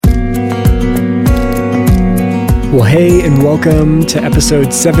Well, hey, and welcome to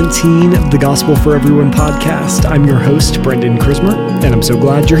episode 17 of the Gospel for Everyone podcast. I'm your host, Brendan Chrismer, and I'm so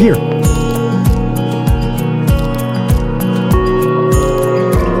glad you're here.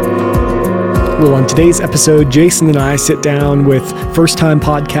 Well, on today's episode, Jason and I sit down with first-time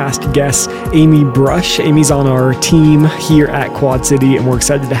podcast guest Amy Brush. Amy's on our team here at Quad City, and we're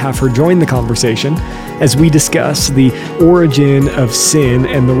excited to have her join the conversation as we discuss the origin of sin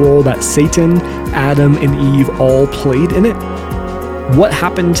and the role that Satan, Adam, and Eve all played in it. What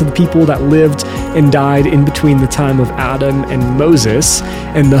happened to the people that lived and died in between the time of Adam and Moses,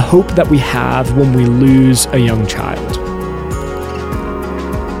 and the hope that we have when we lose a young child.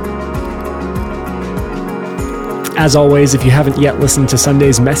 As always, if you haven't yet listened to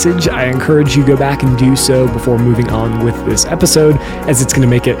Sunday's message, I encourage you to go back and do so before moving on with this episode, as it's going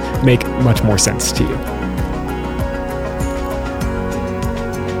to make much more sense to you.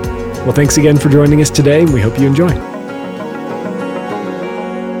 Well, thanks again for joining us today, and we hope you enjoy.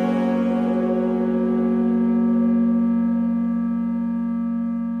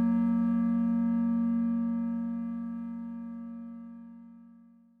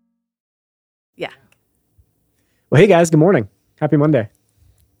 Well, hey guys, good morning. Happy Monday.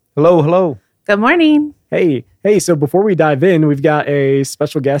 Hello. Good morning. Hey. So before we dive in, we've got a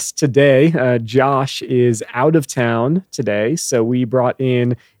special guest today. Josh is out of town today, so we brought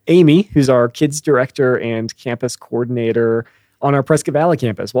in Amy, who's our kids director and campus coordinator on our Prescott Valley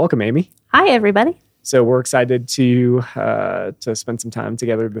campus. Welcome, Amy. Hi, everybody. So we're excited to spend some time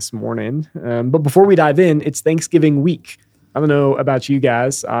together this morning. But before we dive in, it's Thanksgiving week. I don't know about you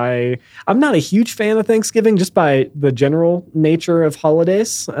guys. I'm not a huge fan of Thanksgiving just by the general nature of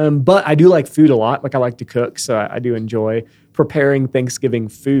holidays, but I do like food a lot. Like I like to cook, so I do enjoy preparing Thanksgiving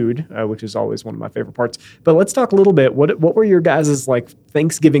food, which is always one of my favorite parts. But let's talk a little bit. What were your guys' like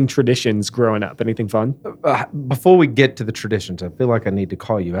Thanksgiving traditions growing up? Anything fun? Before we get to the traditions, I feel like I need to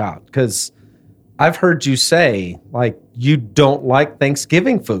call you out because I've heard you say like you don't like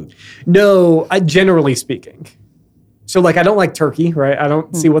Thanksgiving food. No, generally speaking. So, like, I don't like turkey, right? I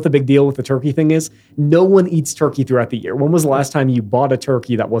don't see what the big deal with the turkey thing is. No one eats turkey throughout the year. When was the last time you bought a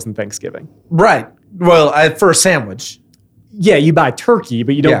turkey that wasn't Thanksgiving? Right. Well, for a sandwich. Yeah, you buy turkey,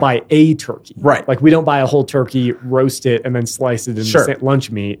 but you don't buy a turkey. Right. Like, we don't buy a whole turkey, roast it, and then slice it into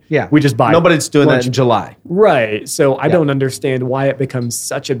lunch meat. Yeah. We just buy Nobody's doing that in July. Right. So, I don't understand why it becomes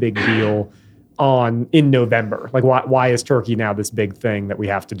such a big deal in November. Like, why is turkey now this big thing that we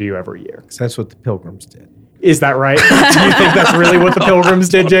have to do every year? Because that's what the Pilgrims did. Is that right? Do you think that's really what the Pilgrims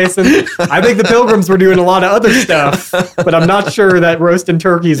did, Jason? I think the Pilgrims were doing a lot of other stuff, but I'm not sure that roasting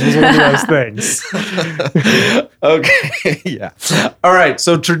turkeys was one of those things. Okay, yeah. All right,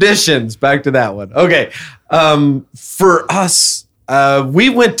 so traditions, back to that one. Okay, for us, we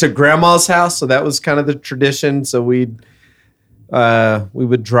went to Grandma's house, so that was kind of the tradition. So we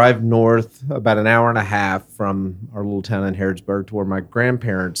would drive north about an hour and a half from our little town in Harrodsburg to where my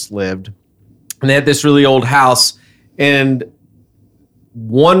grandparents lived. And they had this really old house, and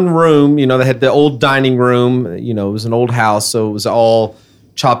one room, they had the old dining room, it was an old house, so it was all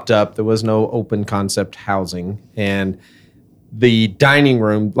chopped up. There was no open concept housing. And the dining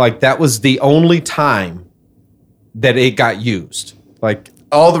room, like that was the only time that it got used. Like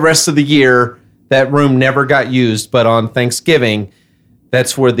all the rest of the year, that room never got used. But on Thanksgiving,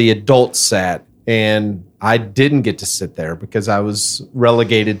 that's where the adults sat. And I didn't get to sit there because I was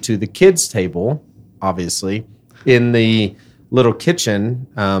relegated to the kids' table, obviously, in the little kitchen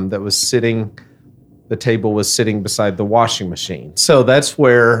that was sitting. The table was sitting beside the washing machine. So that's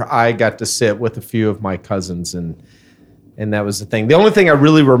where I got to sit with a few of my cousins, and that was the thing. The only thing I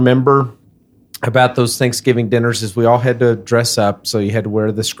really remember about those Thanksgiving dinners is we all had to dress up. So you had to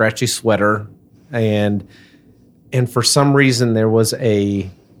wear the scratchy sweater, and for some reason there was a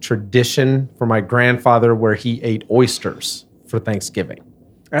tradition for my grandfather where he ate oysters for Thanksgiving.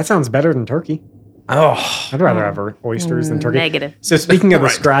 That sounds better than turkey. Oh, I'd rather have oysters than turkey. Negative. So speaking of the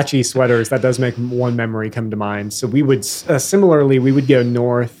scratchy sweaters, that does make one memory come to mind. So we would, similarly, we would go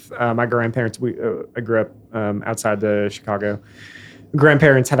north. My grandparents, I grew up outside of Chicago.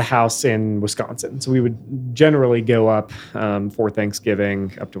 Grandparents had a house in Wisconsin. So we would generally go up for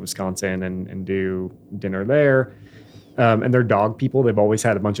Thanksgiving up to Wisconsin and do dinner there. And they're dog people. They've always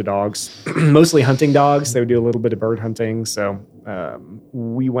had a bunch of dogs, mostly hunting dogs. They would do a little bit of bird hunting. So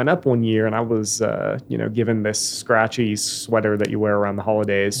we went up one year, and I was, given this scratchy sweater that you wear around the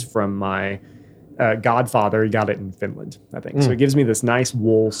holidays from my godfather. He got it in Finland, I think. So it gives me this nice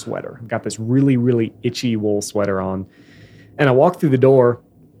wool sweater. I've got this really, really itchy wool sweater on. And I walk through the door,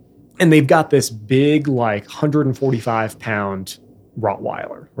 and they've got this big, like 145-pound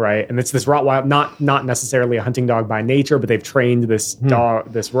Rottweiler, right? And it's this Rottweiler, not necessarily a hunting dog by nature, but they've trained this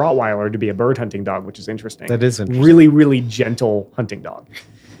dog, this Rottweiler, to be a bird hunting dog, which is interesting. That is interesting. Really, really gentle hunting dog.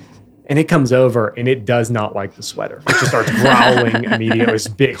 And it comes over and it does not like the sweater. It just starts growling immediately. This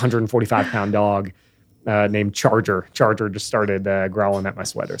big 145-pound dog named Charger. Charger just started growling at my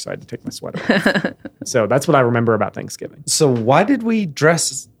sweater, so I had to take my sweater off. So that's what I remember about Thanksgiving. So why did we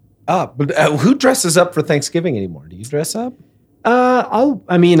dress up? Who dresses up for Thanksgiving anymore? Do you dress up?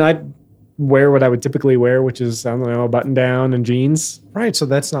 I wear what I would typically wear, which is, I don't know, a button down and jeans. Right, so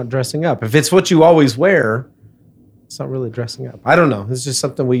that's not dressing up. If it's what you always wear, it's not really dressing up. I don't know. It's just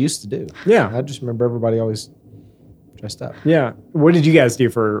something we used to do. Yeah. I just remember everybody always dressed up. Yeah. What did you guys do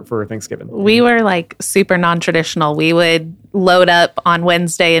for Thanksgiving? We were like super non-traditional. We would load up on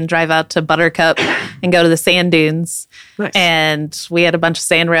Wednesday and drive out to Buttercup and go to the sand dunes. Nice. And we had a bunch of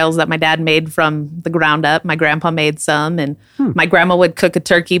sand rails that my dad made from the ground up. My grandpa made some, and my grandma would cook a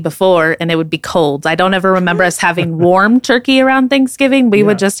turkey before, and it would be cold. I don't ever remember us having warm turkey around Thanksgiving. We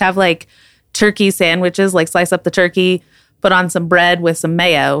would just have like turkey sandwiches, like slice up the turkey, put on some bread with some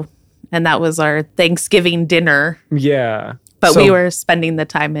mayo, and that was our Thanksgiving dinner. Yeah. But we were spending the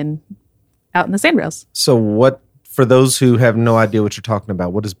time out in the sand rails. So what, for those who have no idea what you're talking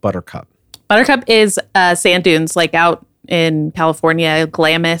about, what is Buttercup? Buttercup is sand dunes, like out in California.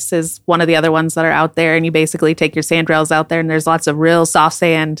 Glamis is one of the other ones that are out there, and you basically take your sand rails out there, and there's lots of real soft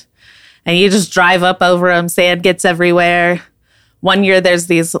sand, and you just drive up over them. Sand gets everywhere. One year there's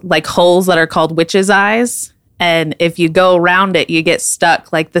these like holes that are called witch's eyes, and if you go around it, you get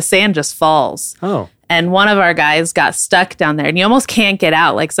stuck. Like the sand just falls. Oh. And one of our guys got stuck down there, and you almost can't get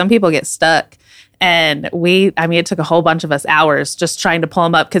out. Like some people get stuck. And it took a whole bunch of us hours just trying to pull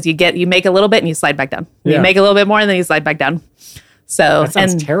them up, because you make a little bit and you slide back down. Yeah. You make a little bit more and then you slide back down. So That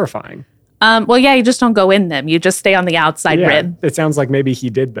sounds terrifying. You just don't go in them. You just stay on the outside rim. It sounds like maybe he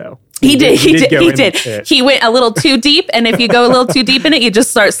did, though. He did. go in it. He went a little too deep, and if you go a little too deep in it, you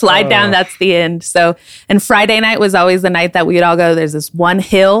just slide down. That's the end. So, and Friday night was always the night that we would all go. There's this one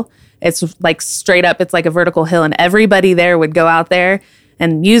hill. It's like straight up. It's like a vertical hill, and everybody there would go out there,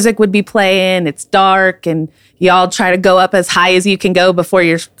 and music would be playing. It's dark, and y'all try to go up as high as you can go before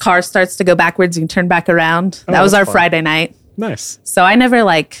your car starts to go backwards and you turn back around. That was our fun. Friday night. Nice. So I never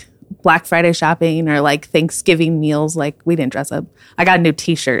like Black Friday shopping or like Thanksgiving meals. Like we didn't dress up. I got a new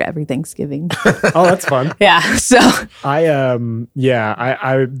T-shirt every Thanksgiving. Oh, that's fun. Yeah. So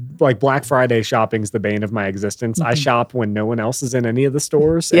I like Black Friday shopping's the bane of my existence. I shop when no one else is in any of the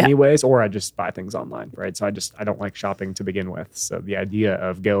stores anyways, or I just buy things online, right? So I don't like shopping to begin with. So the idea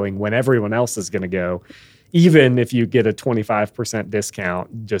of going when everyone else is going to go, even if you get a 25%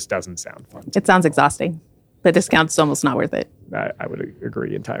 discount, just doesn't sound fun. it sounds exhausting. The discount's almost not worth it. I would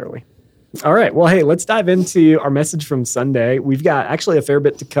agree entirely. All right. Well, hey, let's dive into our message from Sunday. We've got actually a fair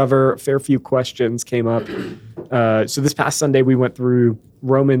bit to cover. A fair few questions came up. So this past Sunday, we went through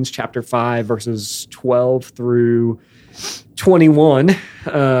Romans chapter 5, verses 12 through 21.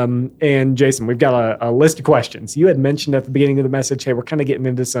 And Jason, we've got a list of questions. You had mentioned at the beginning of the message, hey, we're kind of getting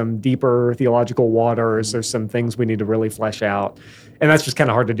into some deeper theological waters. There's some things we need to really flesh out. And that's just kind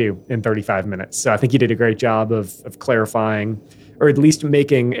of hard to do in 35 minutes. So I think you did a great job of clarifying, or at least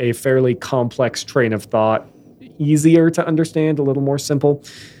making a fairly complex train of thought easier to understand, a little more simple.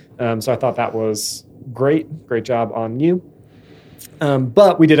 So I thought that was great. Great job on you.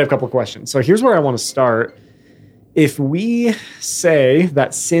 But we did have a couple of questions. So here's where I want to start. If we say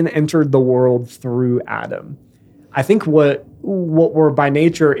that sin entered the world through Adam, I think what we're by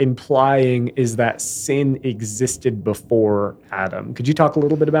nature implying is that sin existed before Adam. Could you talk a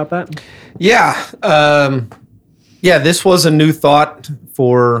little bit about that? Yeah. This was a new thought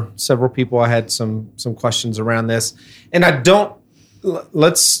for several people. I had some questions around this. And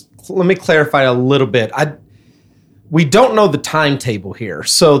let me clarify a little bit. We don't know the timetable here.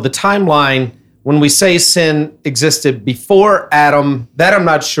 So the timeline, when we say sin existed before Adam, that I'm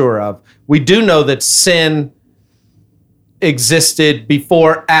not sure of. We do know that sin existed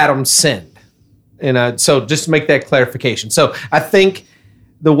before Adam sinned. And so just to make that clarification. So I think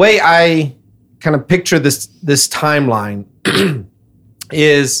the way I kind of picture this timeline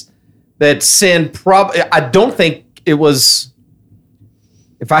is that sin I don't think it was,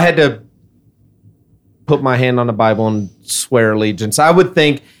 if I had to put my hand on the Bible and swear allegiance, I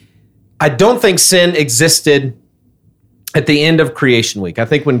don't think sin existed at the end of creation week. I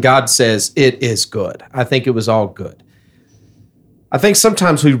think when God says it is good, I think it was all good. I think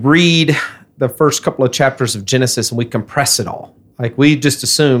sometimes we read the first couple of chapters of Genesis and we compress it all. Like we just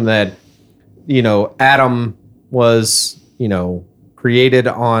assume that, Adam was, created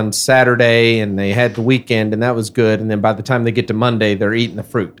on Saturday and they had the weekend and that was good. And then by the time they get to Monday, they're eating the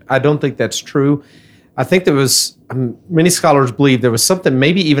fruit. I don't think that's true. I think there was, many scholars believe there was something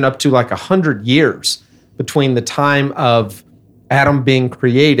maybe even up to like 100 years between the time of Adam being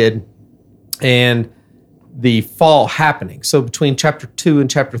created and the fall happening. So between chapter 2 and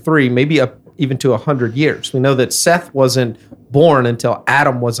chapter 3, maybe up even to 100 years. We know that Seth wasn't born until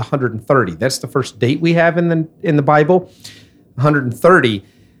Adam was 130. That's the first date we have in the Bible, 130.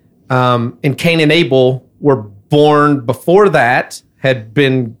 And Cain and Abel were born before that, had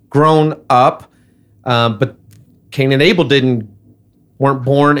been grown up, but Cain and Abel weren't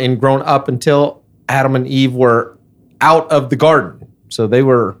born and grown up until Adam and Eve were out of the garden. So they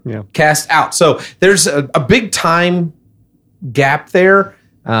were cast out. So there's a big time gap there.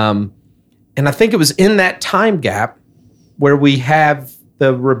 And I think it was in that time gap where we have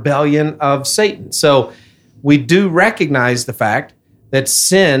the rebellion of Satan. So we do recognize the fact that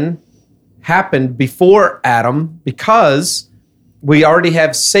sin happened before Adam because we already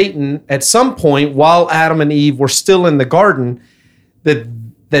have Satan at some point while Adam and Eve were still in the garden,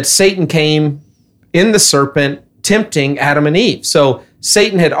 that Satan came in the serpent tempting Adam and Eve. So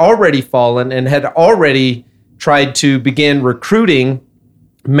Satan had already fallen and had already tried to begin recruiting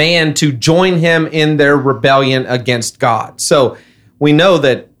man to join him in their rebellion against God. So we know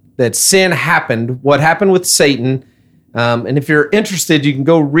that sin happened. What happened with Satan, and if you're interested, you can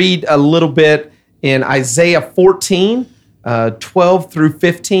go read a little bit in Isaiah 14, 12 through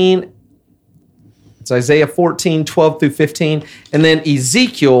 15. It's Isaiah 14, 12 through 15, and then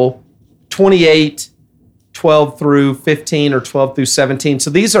Ezekiel 28, 12 through 15 or 12 through 17. So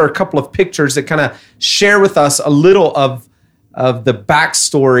these are a couple of pictures that kind of share with us a little of the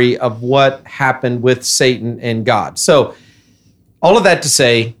backstory of what happened with Satan and God. So all of that to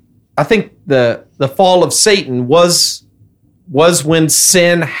say, I think the fall of Satan was when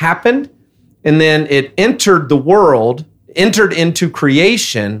sin happened, and then it entered the world, entered into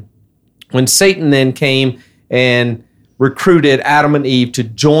creation, when Satan then came and recruited Adam and Eve to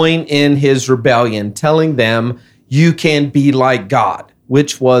join in his rebellion, telling them, you can be like God,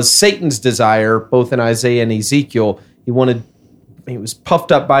 which was Satan's desire, both in Isaiah and Ezekiel. He was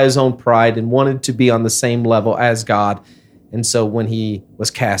puffed up by his own pride and wanted to be on the same level as God. And so when he was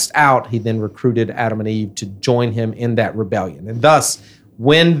cast out, he then recruited Adam and Eve to join him in that rebellion. And thus,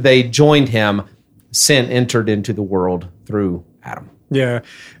 when they joined him, sin entered into the world through Adam. Yeah.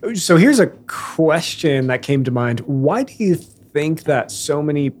 So here's a question that came to mind. Why do you think that so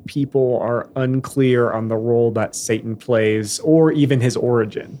many people are unclear on the role that Satan plays or even his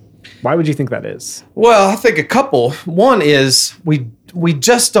origin? Why would you think that is? Well, I think a couple. One is we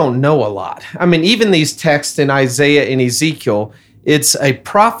just don't know a lot. I mean, even these texts in Isaiah and Ezekiel, it's a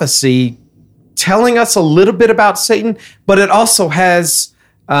prophecy telling us a little bit about Satan, but it also has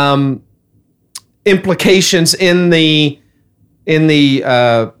implications in the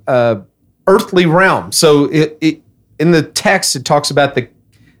earthly realm. So in the text, it talks about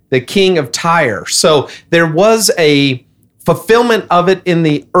the king of Tyre. So there was a fulfillment of it in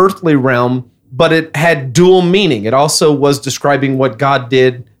the earthly realm, but it had dual meaning. It also was describing what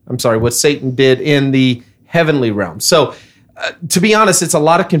Satan did in the heavenly realm. So to be honest, it's a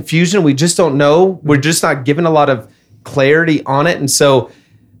lot of confusion. We just don't know. We're just not given a lot of clarity on it. And so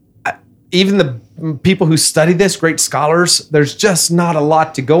even the people who study this, great scholars, there's just not a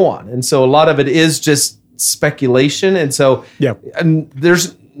lot to go on. And so a lot of it is just speculation. And so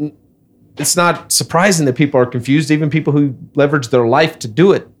it's not surprising that people are confused. Even people who leverage their life to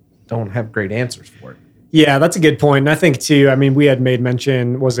do it don't have great answers for it. Yeah, that's a good point. And I think too, I mean, we had made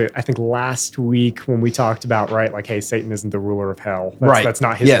mention, I think last week when we talked about, right, like, hey, Satan isn't the ruler of hell. That's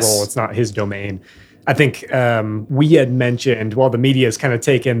not his role. It's not his domain. I think we had mentioned, well, the media has kind of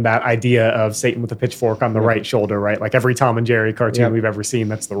taken that idea of Satan with a pitchfork on the right shoulder, right? Like every Tom and Jerry cartoon we've ever seen,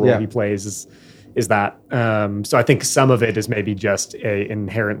 that's the role he plays is that. So I think some of it is maybe just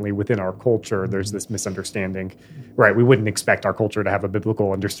inherently within our culture, there's this misunderstanding, right? We wouldn't expect our culture to have a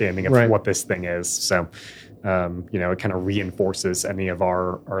biblical understanding of what this thing is. So, it kind of reinforces any of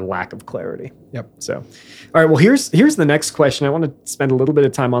our lack of clarity. Yep. So, all right, well, here's the next question. I want to spend a little bit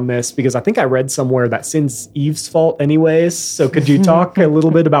of time on this because I think I read somewhere that sin's Eve's fault anyways. So could you talk a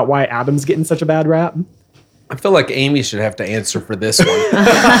little bit about why Adam's getting such a bad rap? I feel like Amy should have to answer for this one.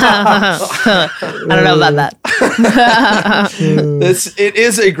 I don't know about that. It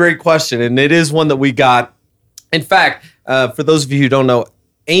is a great question, and it is one that we got. In fact, for those of you who don't know,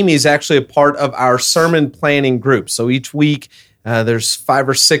 Amy is actually a part of our sermon planning group. So each week, there's 5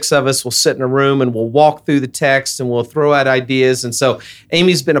 or 6 of us. We'll sit in a room and we'll walk through the text and we'll throw out ideas. And so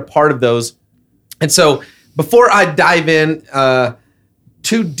Amy's been a part of those. And so before I dive in,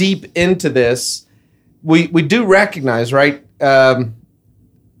 too deep into this, we do recognize, right, that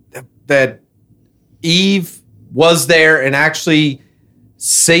Eve was there, and actually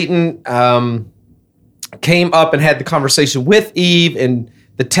Satan came up and had the conversation with Eve, and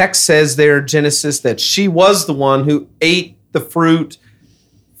the text says there in Genesis that she was the one who ate the fruit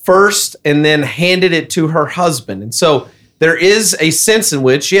first and then handed it to her husband. And so there is a sense in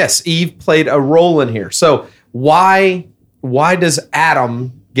which, yes, Eve played a role in here. So why does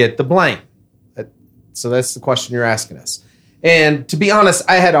Adam get the blame? So that's the question you're asking us. And to be honest,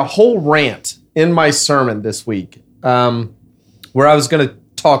 I had a whole rant in my sermon this week where I was going to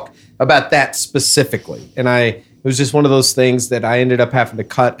talk about that specifically. And it was just one of those things that I ended up having to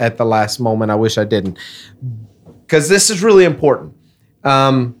cut at the last moment. I wish I didn't. Because this is really important.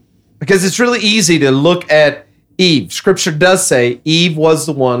 Because it's really easy to look at Eve. Scripture does say Eve was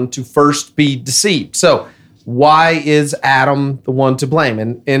the one to first be deceived. So why is Adam the one to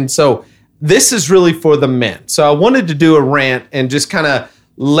blame? And so this is really for the men. So I wanted to do a rant and just kind of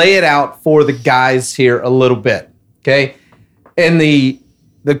lay it out for the guys here a little bit. Okay. And the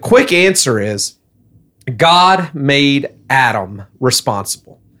quick answer is God made Adam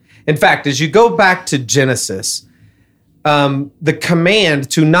responsible. In fact, as you go back to Genesis, the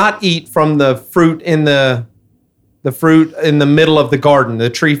command to not eat from the fruit in the middle of the garden, the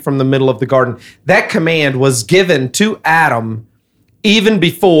tree from the middle of the garden, that command was given to Adam even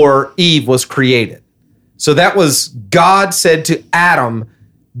before Eve was created. So that was God said to Adam,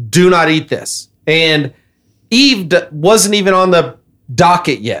 do not eat this. And Eve wasn't even on the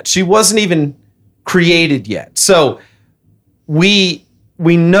docket yet. She wasn't even created yet. So we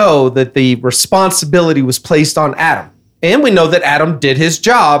know that the responsibility was placed on Adam. And we know that Adam did his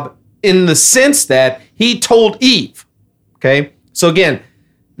job in the sense that he told Eve. Okay? So again,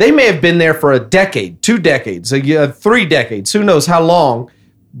 they may have been there for a decade, 2 decades, 3 decades. Who knows how long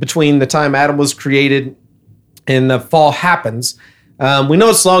between the time Adam was created and the fall happens. We know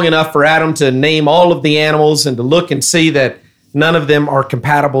it's long enough for Adam to name all of the animals and to look and see that none of them are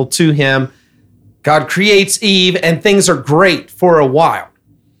compatible to him. God creates Eve, and things are great for a while.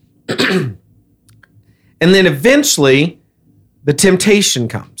 And then eventually, the temptation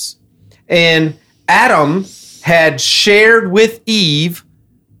comes. And Adam had shared with Eve,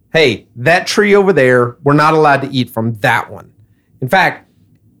 hey, that tree over there, we're not allowed to eat from that one. In fact,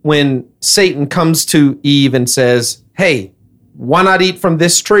 when Satan comes to Eve and says, hey, why not eat from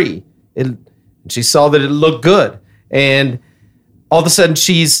this tree? She saw that it looked good. And all of a sudden,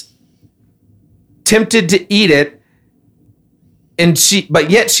 she's tempted to eat it. But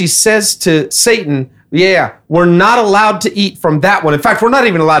yet she says to Satan, yeah, we're not allowed to eat from that one. In fact, we're not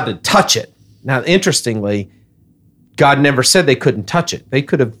even allowed to touch it. Now, interestingly, God never said they couldn't touch it. They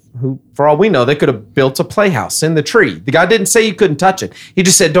could have, for all we know, they could have built a playhouse in the tree. The God didn't say you couldn't touch it. He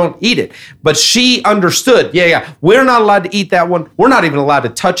just said, don't eat it. But she understood, we're not allowed to eat that one. We're not even allowed to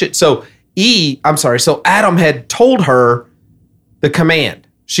touch it. So Adam had told her the command.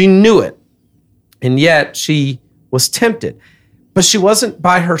 She knew it. And yet she was tempted. But she wasn't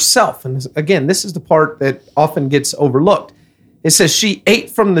by herself. And again, this is the part that often gets overlooked. It says she ate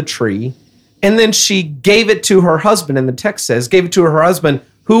from the tree, and then she gave it to her husband, and the text says, gave it to her husband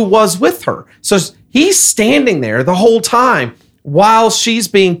who was with her. So he's standing there the whole time while she's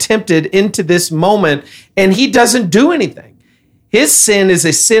being tempted into this moment, and he doesn't do anything. His sin is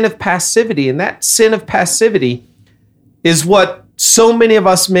a sin of passivity, and that sin of passivity is what so many of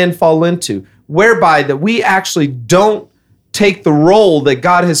us men fall into, whereby that we actually don't take the role that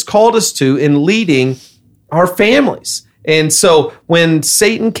God has called us to in leading our families. And so when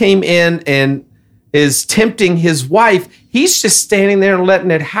Satan came in and is tempting his wife, he's just standing there and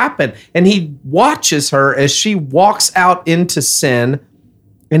letting it happen. And he watches her as she walks out into sin,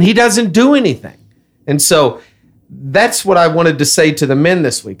 and he doesn't do anything. And so that's what I wanted to say to the men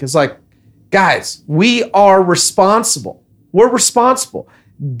this week. It's like, guys, we are responsible. We're responsible.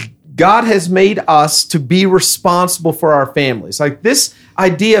 God has made us to be responsible for our families. Like, this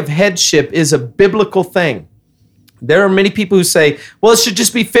idea of headship is a biblical thing. There are many people who say, well, it should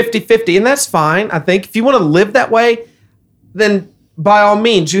just be 50-50, and that's fine. I think if you want to live that way, then by all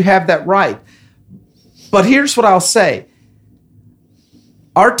means, you have that right. But here's what I'll say.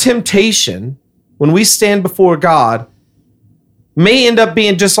 Our temptation, when we stand before God, may end up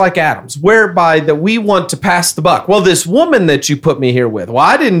being just like Adam's, whereby that we want to pass the buck. Well, this woman that you put me here with, well,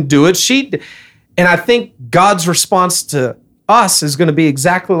 I didn't do it. She did. And I think God's response to us is going to be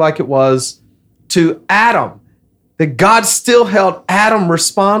exactly like it was to Adam, that God still held Adam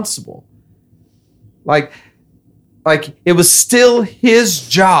responsible. Like it was still his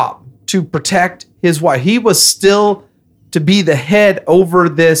job to protect his wife. He was still to be the head over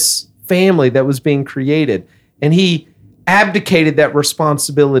this family that was being created. And he abdicated that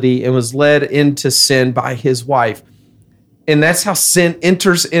responsibility and was led into sin by his wife. And that's how sin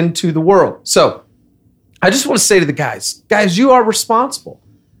enters into the world. So I just want to say to the guys, you are responsible.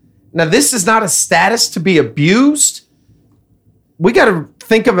 Now, this is not a status to be abused. We got to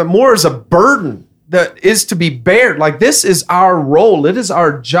think of it more as a burden that is to be bared. Like, this is our role. It is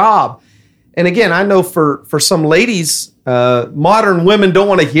our job. And again, I know for some ladies, modern women don't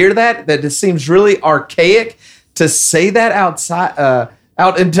want to hear that it seems really archaic to say that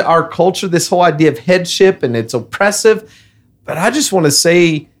out into our culture, this whole idea of headship, and it's oppressive. But I just want to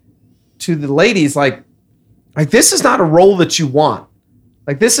say to the ladies, like this is not a role that you want.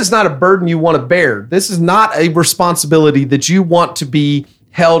 Like, this is not a burden you want to bear. This is not a responsibility that you want to be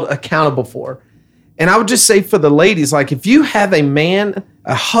held accountable for. And I would just say for the ladies, like, if you have a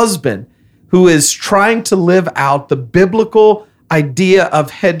husband who is trying to live out the biblical idea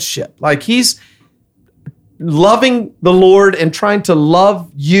of headship, like he's loving the Lord and trying to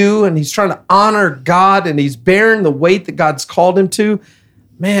love you, and he's trying to honor God, and he's bearing the weight that God's called him to,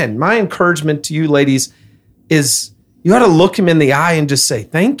 man, my encouragement to you ladies is you ought to look him in the eye and just say,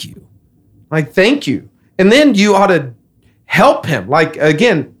 thank you. Like, thank you. And then you ought to help him. Like,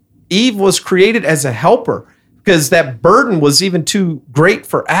 again, Eve was created as a helper because that burden was even too great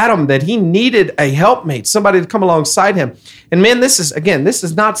for Adam, that he needed a helpmate, somebody to come alongside him. And man, this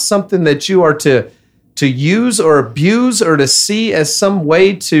is not something that you are to use or abuse or to see as some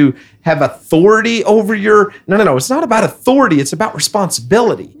way to have authority over your... No. It's not about authority. It's about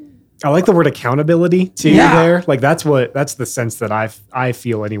responsibility. I like the word accountability too there. Like, that's the sense that I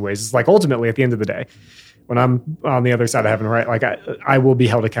feel anyways. It's like, ultimately at the end of the day, when I'm on the other side of heaven, right? Like, I will be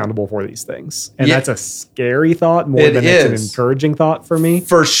held accountable for these things. And that's a scary thought more than it's an encouraging thought for me.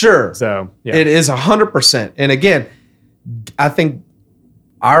 For sure. So yeah. It is 100%. And again, I think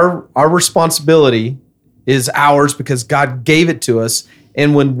our responsibility is ours because God gave it to us.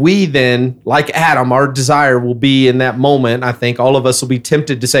 And when we then, like Adam, our desire will be in that moment, I think all of us will be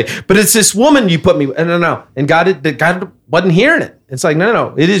tempted to say, but it's this woman you put me, no. And God wasn't hearing it. It's like,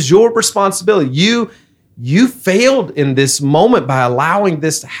 no. It is your responsibility. You failed in this moment by allowing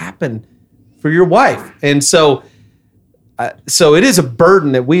this to happen for your wife. And so it is a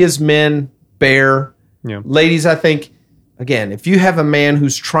burden that we as men bear. Yeah. Ladies, I think, again, if you have a man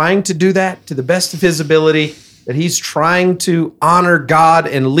who's trying to do that to the best of his ability, that he's trying to honor God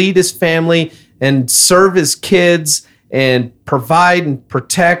and lead his family and serve his kids and provide and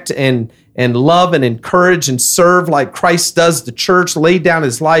protect and love and encourage and serve like Christ does the church, lay down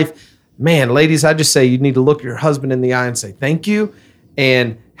his life. Man, ladies, I just say you need to look your husband in the eye and say, thank you.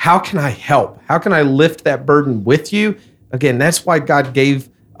 And how can I help? How can I lift that burden with you? Again, that's why God gave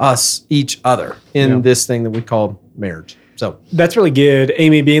us each other in this thing that we call marriage. So that's really good.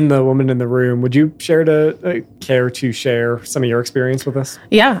 Amy, being the woman in the room, would you care to share some of your experience with us?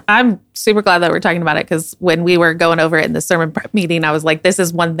 Yeah, I'm super glad that we're talking about it, because when we were going over it in the sermon prep meeting, I was like, this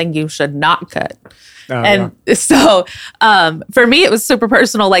is one thing you should not cut. So for me, it was super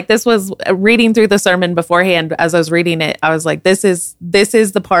personal. Like, this was reading through the sermon beforehand. As I was reading it, I was like, this is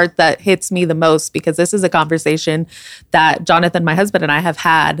the part that hits me the most, because this is a conversation that Jonathan, my husband, and I have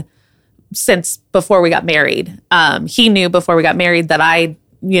had since before we got married. He knew before we got married that I,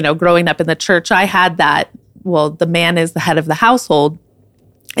 growing up in the church, I had that, well, the man is the head of the household.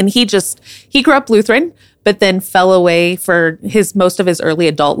 And he grew up Lutheran, but then fell away for most of his early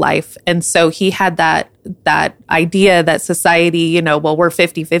adult life. And so he had that idea that society, well, we're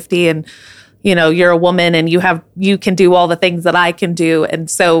 50-50 and, you're a woman and you can do all the things that I can do.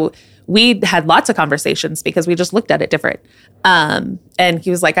 And so we had lots of conversations because we just looked at it different. And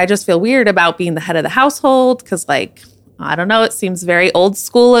he was like, I just feel weird about being the head of the household because, like, I don't know, it seems very old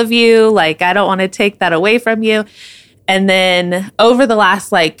school of you. Like, I don't want to take that away from you. And then over the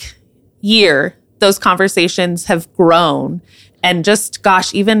last, year, those conversations have grown. And just,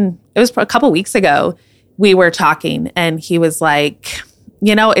 gosh, even it was a couple weeks ago, we were talking and he was like,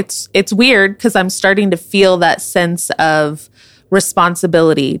 it's weird because I'm starting to feel that sense of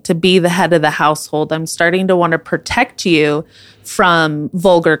responsibility to be the head of the household. I'm starting to want to protect you from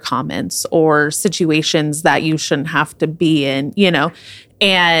vulgar comments or situations that you shouldn't have to be in,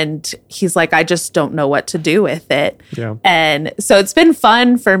 And he's like, I just don't know what to do with it. Yeah. And so it's been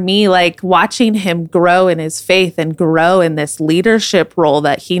fun for me, watching him grow in his faith and grow in this leadership role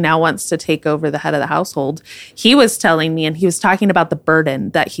that he now wants to take over the head of the household. He was telling me, and he was talking about the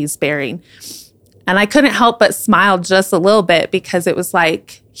burden that he's bearing. And I couldn't help but smile just a little bit because it was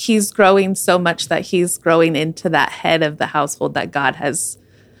like he's growing so much that he's growing into that head of the household that God has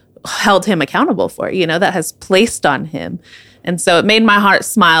held him accountable for, that has placed on him. And so it made my heart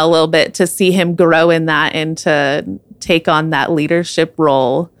smile a little bit to see him grow in that and to take on that leadership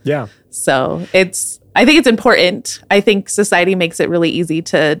role. Yeah. So I think it's important. I think society makes it really easy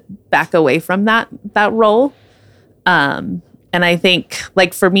to back away from that role. And I think,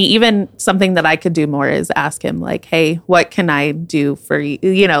 like, for me, even something that I could do more is ask him, like, hey, what can I do for you?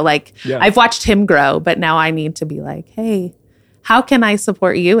 I've watched him grow, but now I need to be like, hey, how can I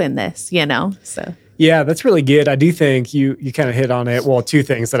support you in this? So. Yeah, that's really good. I do think you kind of hit on it. Well, two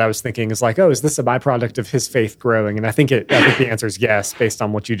things that I was thinking is like, oh, is this a byproduct of his faith growing? And I think the answer is yes, based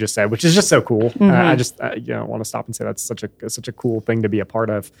on what you just said, which is just so cool. Mm-hmm. I just want to stop and say that's such a cool thing to be a part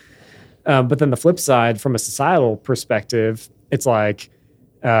of. But then the flip side, from a societal perspective, it's like,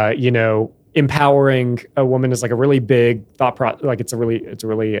 empowering a woman is like a really big it's a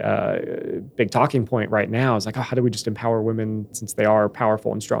really big talking point right now. It's like, oh, how do we just empower women since they are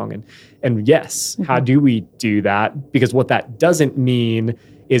powerful and strong? And yes, how do we do that? Because what that doesn't mean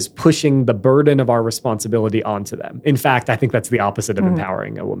is pushing the burden of our responsibility onto them. In fact, I think that's the opposite of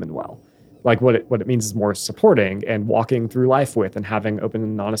empowering a woman well. Like what it means is more supporting and walking through life with and having open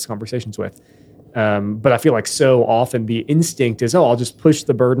and honest conversations with. But I feel like so often the instinct is, I'll just push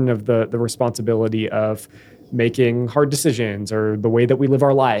the burden of the responsibility of making hard decisions or the way that we live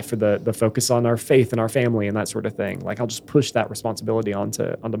our life or the focus on our faith and our family and that sort of thing. Like, I'll just push that responsibility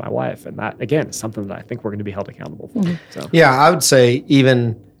onto my wife. And that, again, is something that I think we're going to be held accountable for. Mm-hmm. So. Yeah, I would say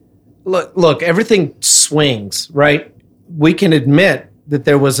even, look, everything swings, right? We can admit that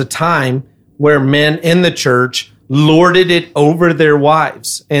there was a time where men in the church lorded it over their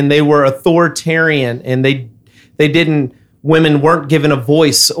wives, and they were authoritarian, and women weren't given a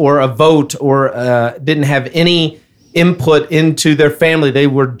voice or a vote or didn't have any input into their family. They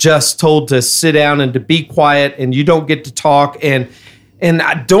were just told to sit down and to be quiet, and you don't get to talk. And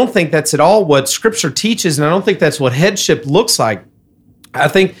I don't think that's at all what Scripture teaches, and I don't think that's what headship looks like. I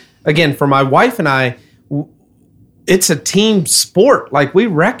think, again, for my wife and I, it's a team sport. Like, we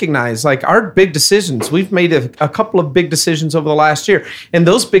recognize, like, our big decisions. We've made a couple of big decisions over the last year, and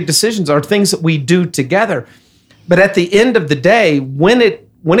those big decisions are things that we do together. But at the end of the day, when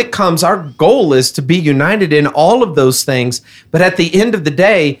it comes, our goal is to be united in all of those things. But at the end of the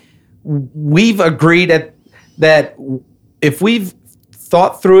day, we've agreed that if we've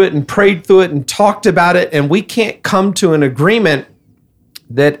thought through it and prayed through it and talked about it, and we can't come to an agreement,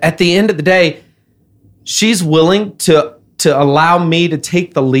 that at the end of the day, she's willing to allow me to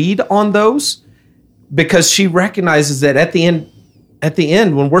take the lead on those, because she recognizes that at the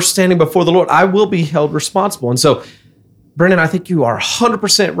end, when we're standing before the Lord, I will be held responsible. And so, Brendan, I think you are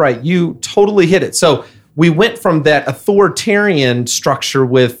 100% right. You totally hit it. So we went from that authoritarian structure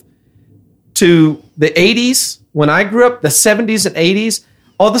to the 80s. When I grew up, the 70s and 80s,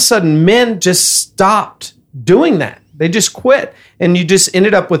 all of a sudden men just stopped doing that. They just quit. And you just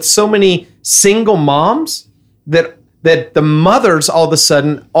ended up with so many single moms that the mothers all of a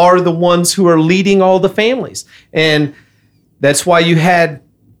sudden are the ones who are leading all the families. And that's why you had,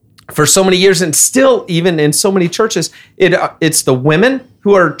 for so many years, and still even in so many churches, it's the women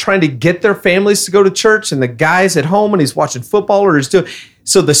who are trying to get their families to go to church, and the guys at home and he's watching football or he's doing.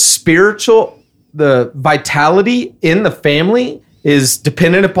 So the vitality in the family is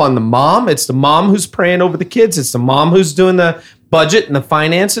dependent upon the mom. It's the mom who's praying over the kids. It's the mom who's doing the budget and the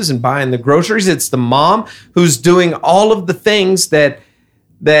finances and buying the groceries. It's the mom who's doing all of the things that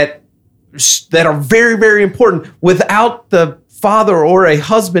are very, very important, without the father or a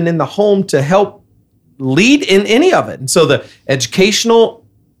husband in the home to help lead in any of it. And so the educational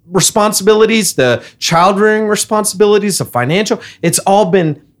responsibilities, the child rearing responsibilities, the financial, it's all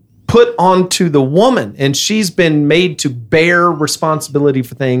been put onto the woman, and she's been made to bear responsibility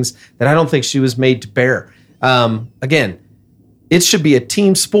for things that I don't think she was made to bear. Again, it should be a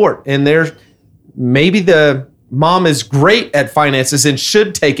team sport, and maybe the mom is great at finances and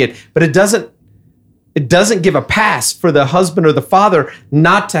should take it, but it doesn't give a pass for the husband or the father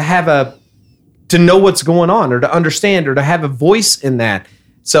not to to know what's going on or to understand or to have a voice in that.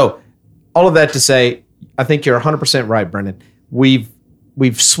 So all of that to say, I think you're 100% right, Brendan.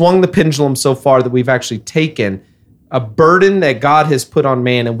 We've swung the pendulum so far that we've actually taken a burden that God has put on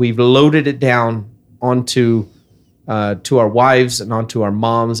man, and we've loaded it down onto to our wives and onto our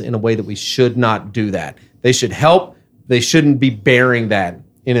moms in a way that we should not do that. They should help. They shouldn't be bearing that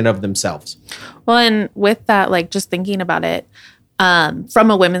in and of themselves. Well, and with that, like, just thinking about it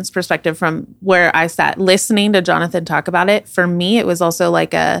from a women's perspective, from where I sat listening to Jonathan talk about it, for me, it was also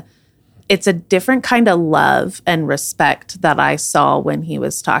like it's a different kind of love and respect that I saw when he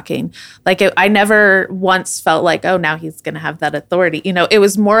was talking. Like I never once felt like, oh, now he's going to have that authority. You know, it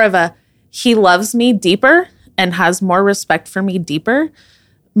was more of a, he loves me deeper and has more respect for me deeper,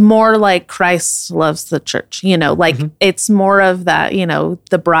 more like Christ loves the church, you know, like it's more of that, you know,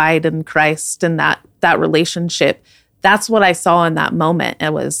 the bride and Christ and that relationship. That's what I saw in that moment.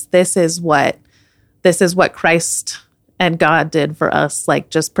 It was, this is what Christ and God did for us,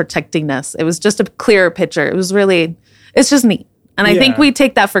 like just protecting us. It was just a clearer picture. It was really, it's just neat. And I think we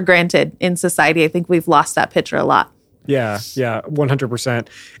take that for granted in society. I think we've lost that picture a lot. Yeah, 100%.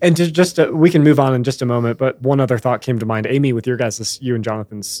 And just we can move on in just a moment, but one other thought came to mind. Amy, with you and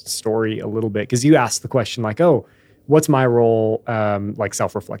Jonathan's story a little bit, because you asked the question like, oh, what's my role, like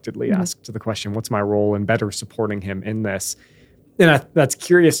self-reflectedly asked the question, what's my role in better supporting him in this? And that's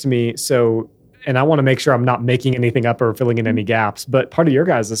curious to me. So, and I want to make sure I'm not making anything up or filling in any gaps, but part of your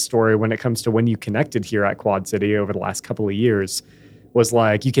guys' story when it comes to when you connected here at Quad City over the last couple of years was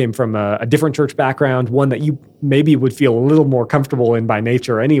like you came from a different church background, one that you maybe would feel a little more comfortable in by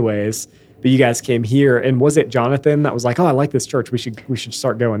nature anyways, but you guys came here. And was it Jonathan that was like, oh, I like this church, we should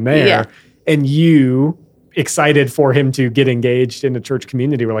start going there? Yeah. And you, excited for him to get engaged in the church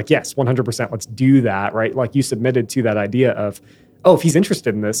community, were like, yes, 100%, let's do that, right? Like you submitted to that idea of, oh, if he's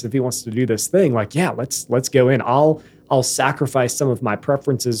interested in this, if he wants to do this thing, like, yeah, let's go in. I'll sacrifice some of my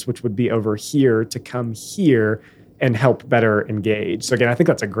preferences, which would be over here, to come here and help better engage. So again, I think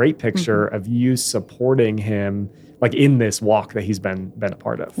that's a great picture of you supporting him, like in this walk that he's been a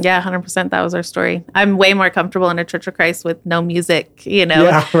part of. Yeah, 100%. That was our story. I'm way more comfortable in a Church of Christ with no music, you know.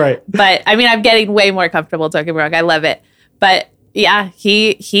 Yeah, right. But I mean, I'm getting way more comfortable, don't get me wrong. I love it. But yeah,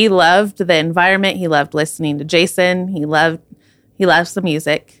 he loved the environment. He loved listening to Jason. He loves the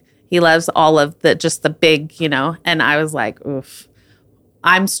music. He loves all of the big, you know. And I was like, oof,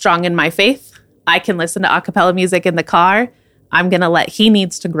 I'm strong in my faith. I can listen to a cappella music in the car. I'm going to he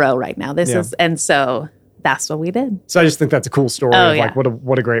needs to grow right now. And so that's what we did. So I just think that's a cool story of like,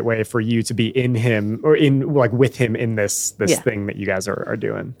 what a great way for you to be in him or in like with him in this thing that you guys are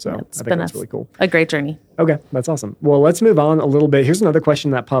doing. So I think that's really cool. A great journey. Okay. That's awesome. Well, let's move on a little bit. Here's another question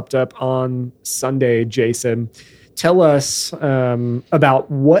that popped up on Sunday, Jason. Tell us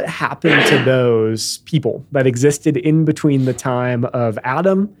about what happened to those people that existed in between the time of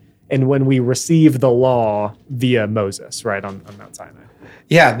Adam and when we received the law via Moses, right, on Mount Sinai.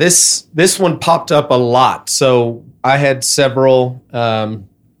 Yeah, this one popped up a lot. So I had several.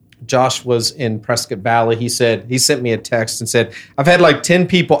 Josh was in Prescott Valley. He sent me a text and said, I've had like 10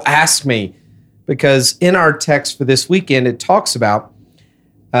 people ask me, because in our text for this weekend, it talks about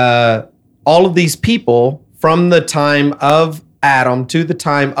all of these people from the time of Adam to the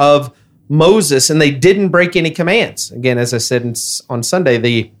time of Moses, and they didn't break any commands. Again, as I said on Sunday,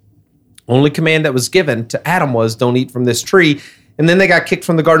 the only command that was given to Adam was don't eat from this tree. And then they got kicked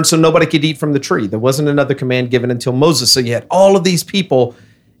from the garden so nobody could eat from the tree. There wasn't another command given until Moses. So you had all of these people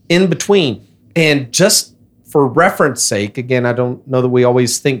in between. And just for reference sake, again, I don't know that we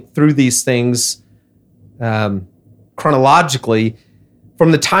always think through these things chronologically.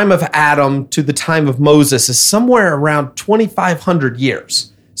 From the time of Adam to the time of Moses is somewhere around 2,500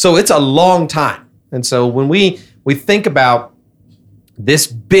 years. So it's a long time. And so when we think about this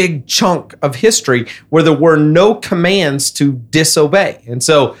big chunk of history where there were no commands to disobey. And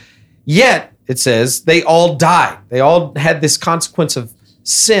so, yet, it says, they all died. They all had this consequence of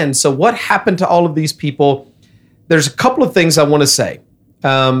sin. So what happened to all of these people? There's a couple of things I want to say.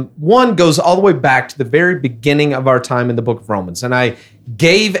 One goes all the way back to the very beginning of our time in the book of Romans. And I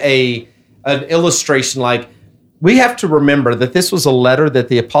gave an illustration like, we have to remember that this was a letter that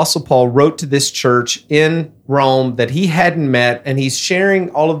the Apostle Paul wrote to this church in Rome that he hadn't met, and he's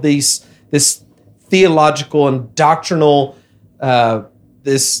sharing all of this theological and doctrinal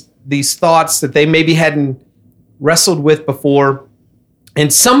these thoughts that they maybe hadn't wrestled with before.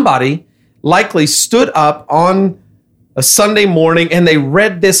 And somebody likely stood up on a Sunday morning and they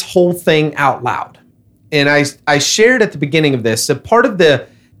read this whole thing out loud. And I shared at the beginning of this that part of the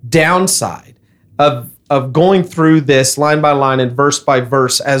downside of going through this line by line and verse by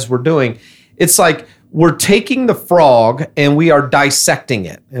verse as we're doing, it's like we're taking the frog and we are dissecting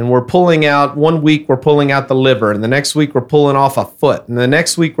it. And we're pulling out, one week we're pulling out the liver, and the next week we're pulling off a foot, and the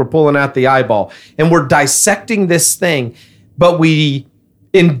next week we're pulling out the eyeball. And we're dissecting this thing. But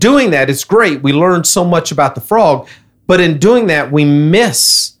in doing that, it's great. We learn so much about the frog. But in doing that, we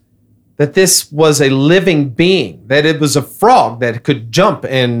miss that this was a living being, that it was a frog that could jump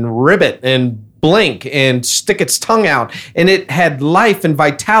and ribbit and blink and stick its tongue out, and it had life and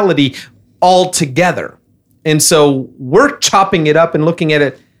vitality all together. And so we're chopping it up and looking at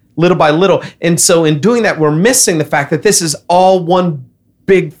it little by little. And so in doing that, we're missing the fact that this is all one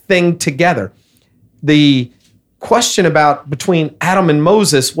big thing together. The question about between Adam and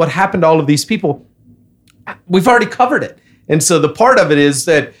Moses, what happened to all of these people, we've already covered it. And so the part of it is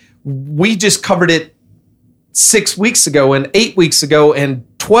that we just covered it 6 weeks ago and 8 weeks ago and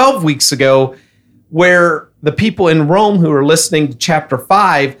 12 weeks ago, where the people in Rome who are listening to chapter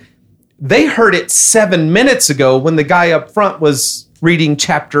 5, they heard it 7 minutes ago when the guy up front was reading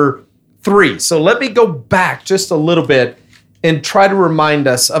chapter 3. So let me go back just a little bit and try to remind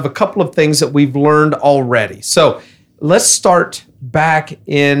us of a couple of things that we've learned already. So let's start back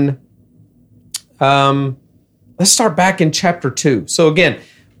in chapter 2. So again,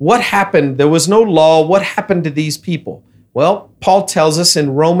 what happened? There was no law. What happened to these people? Well, Paul tells us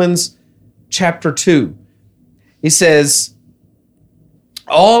in Romans chapter 2. He says,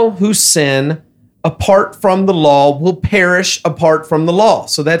 all who sin apart from the law will perish apart from the law.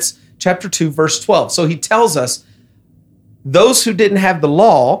 So that's chapter 2, verse 12. So he tells us those who didn't have the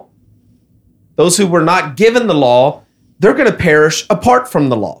law, those who were not given the law, they're going to perish apart from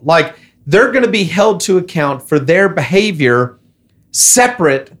the law. Like, they're going to be held to account for their behavior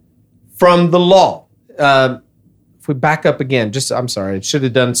separate from the law. If we back up again, I'm sorry, I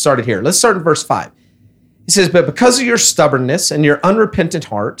should have started here. Let's start in verse 5. He says, but because of your stubbornness and your unrepentant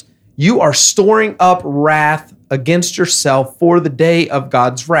heart, you are storing up wrath against yourself for the day of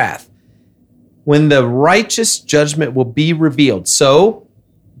God's wrath, when the righteous judgment will be revealed. So,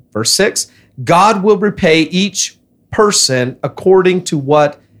 verse 6, God will repay each person according to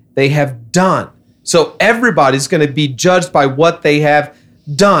what they have done. So everybody's going to be judged by what they have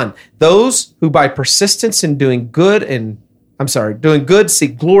done. Those who by persistence in doing good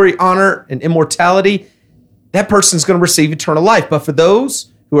seek glory, honor, and immortality, that person's going to receive eternal life. But for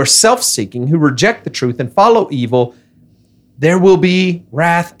those who are self-seeking, who reject the truth and follow evil, there will be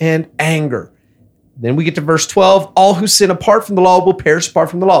wrath and anger. Then we get to verse 12. All who sin apart from the law will perish apart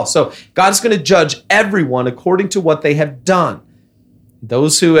from the law. So God's going to judge everyone according to what they have done.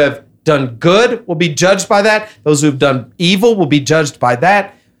 Those who have done good will be judged by that. Those who have done evil will be judged by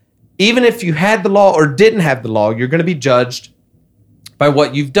that. Even if you had the law or didn't have the law, you're going to be judged by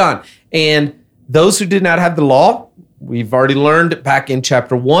what you've done. And those who did not have the law, we've already learned back in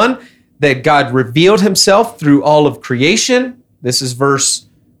chapter 1 that God revealed himself through all of creation. This is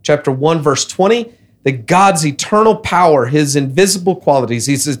chapter 1, verse 20. That God's eternal power, his invisible qualities,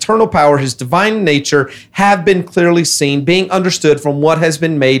 his eternal power, his divine nature have been clearly seen, being understood from what has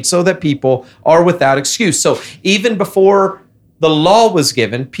been made, so that people are without excuse. So even before the law was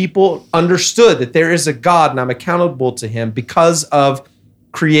given, people understood that there is a God and I'm accountable to him because of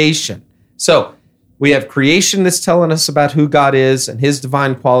creation. So we have creation that's telling us about who God is and his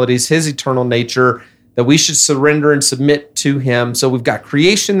divine qualities, his eternal nature, that we should surrender and submit to him. So we've got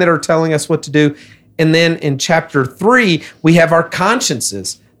creation that are telling us what to do. And then in chapter 3, we have our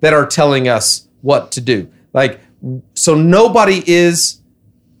consciences that are telling us what to do. So nobody is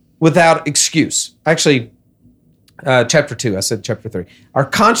without excuse. Actually, chapter 2, I said chapter 3. Our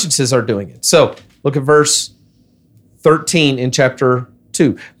consciences are doing it. So look at verse 13 in chapter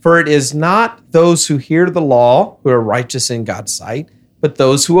 2. For it is not those who hear the law who are righteous in God's sight, but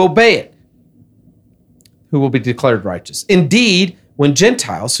those who obey it, who will be declared righteous. Indeed, when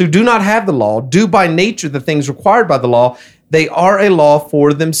Gentiles who do not have the law do by nature the things required by the law, they are a law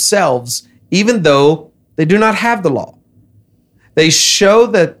for themselves, even though they do not have the law. They show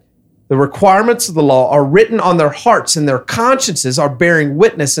that the requirements of the law are written on their hearts, and their consciences are bearing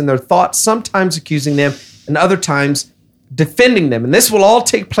witness in their thoughts, sometimes accusing them and other times defending them. And this will all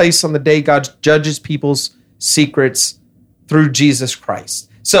take place on the day God judges people's secrets through Jesus Christ.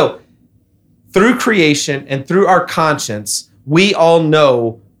 So, through creation and through our conscience, we all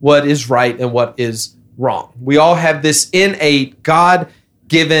know what is right and what is wrong. We all have this innate,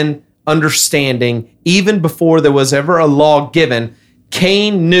 God-given understanding. Even before there was ever a law given,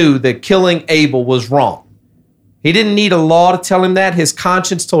 Cain knew that killing Abel was wrong. He didn't need a law to tell him that. His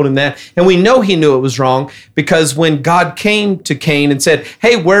conscience told him that. And we know he knew it was wrong because when God came to Cain and said,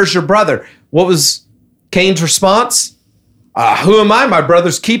 hey, where's your brother? What was Cain's response? Who am I, my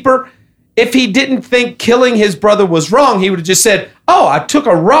brother's keeper? If he didn't think killing his brother was wrong, he would have just said, oh, I took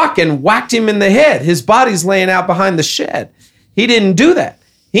a rock and whacked him in the head. His body's laying out behind the shed. He didn't do that.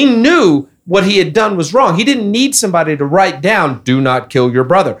 He knew what he had done was wrong. He didn't need somebody to write down, do not kill your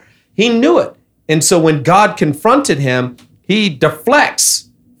brother. He knew it. And so when God confronted him, he deflects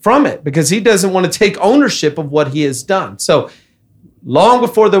from it because he doesn't want to take ownership of what he has done. So long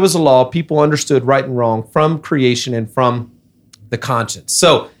before there was a law, people understood right and wrong from creation and from the conscience.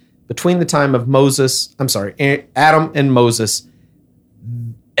 So between the time of Adam and Moses,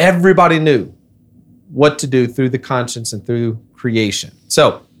 everybody knew what to do through the conscience and through creation.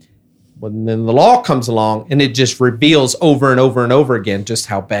 So when then the law comes along and it just reveals over and over and over again just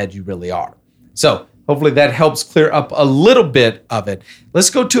how bad you really are. So hopefully that helps clear up a little bit of it. Let's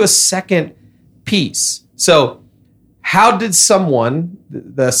go to a second piece. So how did someone,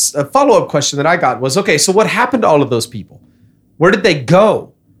 a follow-up question that I got was, okay, so what happened to all of those people? Where did they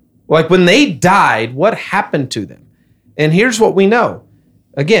go? Like when they died, what happened to them? And here's what we know.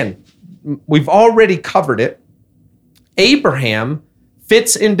 Again, we've already covered it. Abraham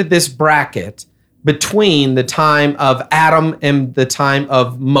fits into this bracket between the time of Adam and the time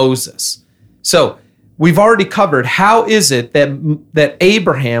of Moses. So we've already covered how is it that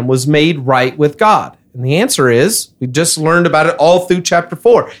Abraham was made right with God? And the answer is, we just learned about it all through chapter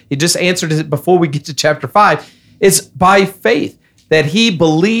 4. He just answered it before we get to chapter 5. It's by faith that he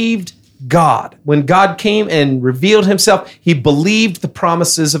believed God. When God came and revealed himself, he believed the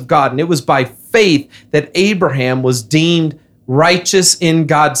promises of God. And it was by faith that Abraham was deemed righteous in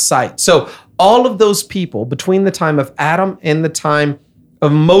God's sight. So all of those people between the time of Adam and the time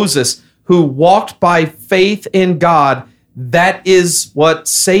of Moses who walked by faith in God, that is what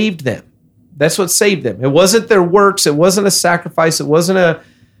saved them. That's what saved them. It wasn't their works. It wasn't a sacrifice. It wasn't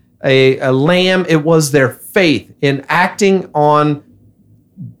a lamb. It was their faith in acting on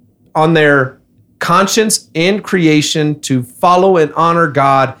their conscience and creation to follow and honor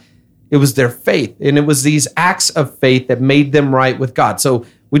God. It was their faith. And it was these acts of faith that made them right with God. So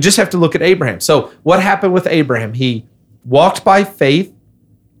we just have to look at Abraham. So what happened with Abraham? He walked by faith.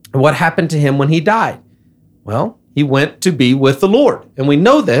 And what happened to him when he died? Well, he went to be with the Lord. And we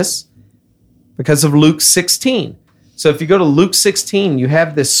know this because of Luke 16. So if you go to Luke 16, you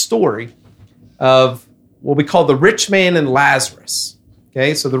have this story of what we call the rich man and Lazarus.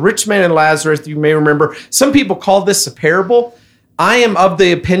 Okay, so the rich man and Lazarus, you may remember, some people call this a parable. I am of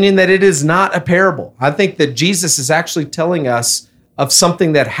the opinion that it is not a parable. I think that Jesus is actually telling us of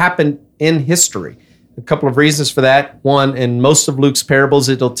something that happened in history. A couple of reasons for that. One, in most of Luke's parables,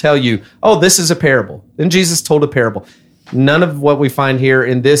 it'll tell you, oh, this is a parable. Then Jesus told a parable. None of what we find here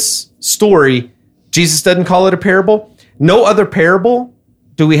in this story, Jesus doesn't call it a parable. No other parable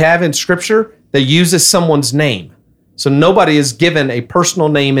do we have in Scripture that uses someone's name. So nobody is given a personal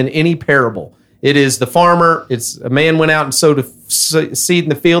name in any parable. It is the farmer. It's a man went out and sowed a seed in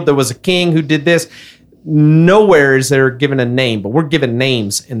the field. There was a king who did this. Nowhere is there given a name, but we're given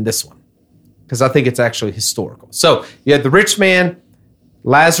names in this one because I think it's actually historical. So you had the rich man,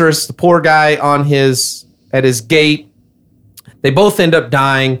 Lazarus, the poor guy at his gate. They both end up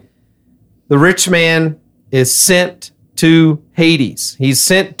dying. The rich man is sent to Hades. He's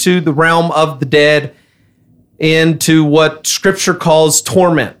sent to the realm of the dead, into what Scripture calls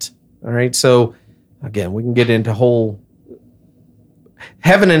torment. All right, so again, we can get into whole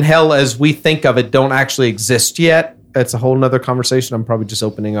heaven and hell as we think of it don't actually exist yet. That's a whole nother conversation. I'm probably just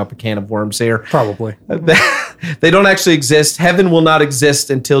opening up a can of worms here. Probably. They don't actually exist. Heaven will not exist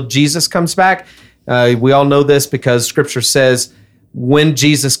until Jesus comes back. We all know this because Scripture says when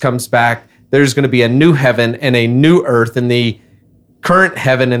Jesus comes back, there's going to be a new heaven and a new earth, and the current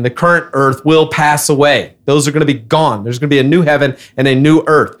heaven and the current earth will pass away. Those are going to be gone. There's going to be a new heaven and a new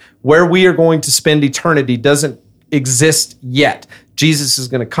earth. Where we are going to spend eternity doesn't exist yet. Jesus is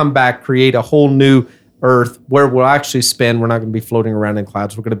going to come back, create a whole new earth where we'll actually spend. We're not going to be floating around in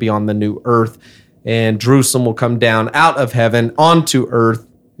clouds. We're going to be on the new earth, and Jerusalem will come down out of heaven onto earth,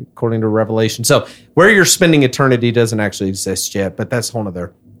 according to Revelation. So where you're spending eternity doesn't actually exist yet, but that's a whole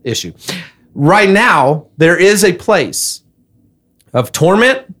other issue. Right now, there is a place of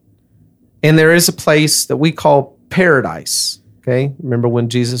torment, and there is a place that we call paradise. Okay, remember when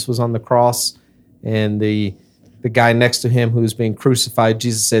Jesus was on the cross, and the guy next to him who was being crucified,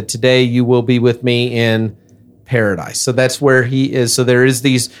 Jesus said, "Today you will be with me in paradise." So that's where he is. So there is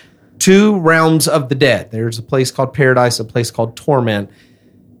these two realms of the dead. There's a place called paradise, a place called torment.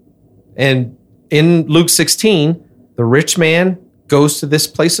 And in Luke 16, the rich man goes to this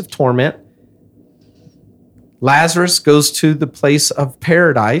place of torment. Lazarus goes to the place of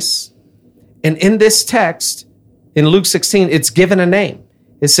paradise. And in this text, in Luke 16, it's given a name.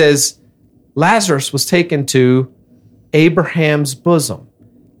 It says, Lazarus was taken to Abraham's bosom.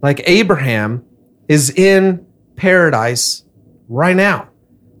 Like Abraham is in paradise right now.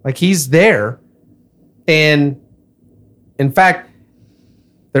 Like he's there. And in fact,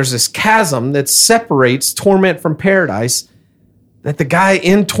 there's this chasm that separates torment from paradise, that the guy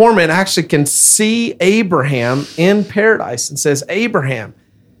in torment actually can see Abraham in paradise and says, Abraham,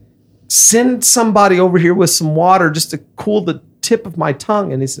 send somebody over here with some water just to cool the tip of my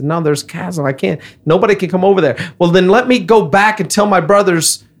tongue. And he said, no, there's a chasm. I can't. Nobody can come over there. Well, then let me go back and tell my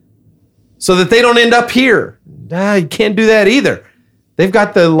brothers so that they don't end up here. Nah, you can't do that either. They've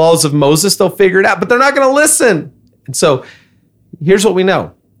got the laws of Moses. They'll figure it out, but they're not going to listen. And so here's what we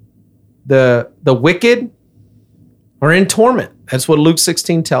know. The wicked are in torment. That's what Luke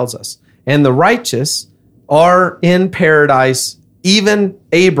 16 tells us. And the righteous are in paradise, even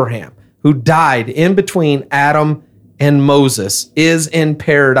Abraham, who died in between Adam and Moses, is in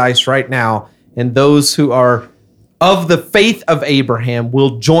paradise right now. And those who are of the faith of Abraham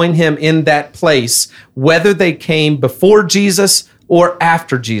will join him in that place, whether they came before Jesus or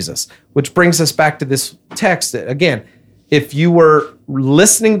after Jesus. Which brings us back to this text that, again, if you were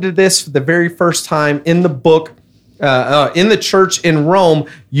listening to this for the very first time in the book, in the church in Rome,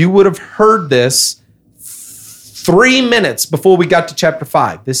 you would have heard this 3 minutes before we got to chapter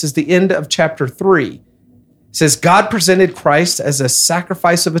 5. This is the end of chapter 3. It says, God presented Christ as a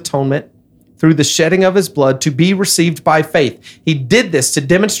sacrifice of atonement through the shedding of his blood to be received by faith. He did this to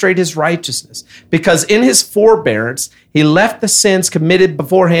demonstrate his righteousness, because in his forbearance, he left the sins committed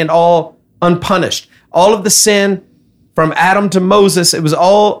beforehand all unpunished. All of the sin from Adam to Moses, it was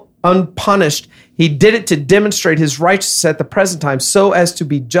all unpunished. He did it to demonstrate his righteousness at the present time, so as to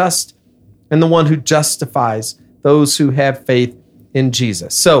be just and the one who justifies those who have faith in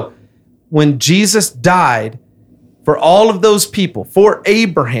Jesus. So when Jesus died for all of those people, for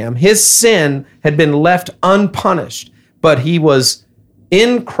Abraham, his sin had been left unpunished, but he was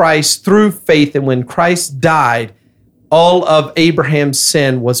in Christ through faith. And when Christ died, all of Abraham's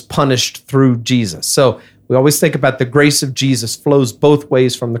sin was punished through Jesus. So we always think about the grace of Jesus flows both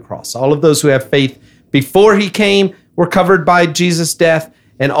ways from the cross. All of those who have faith before he came were covered by Jesus' death,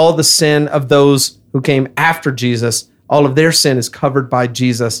 and all the sin of those who came after Jesus, all of their sin is covered by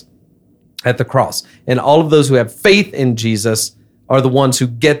Jesus at the cross. And all of those who have faith in Jesus are the ones who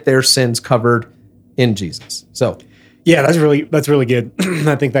get their sins covered in Jesus. So, yeah, that's really good.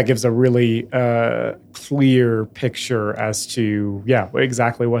 I think that gives a really clear picture as to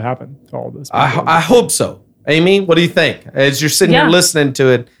exactly what happened to all this. I hope so. Amy, what do you think? As you're sitting here listening to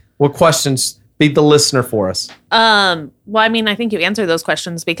it, what questions? Be the listener for us. Well, I mean, I think you answered those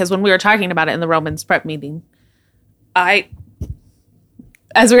questions, because when we were talking about it in the Romans prep meeting, I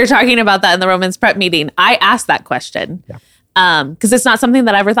asked that question. Because it's not something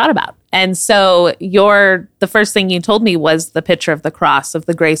that I ever thought about. And so the first thing you told me was the picture of the cross, of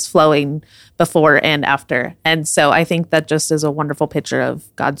the grace flowing before and after. And so I think that just is a wonderful picture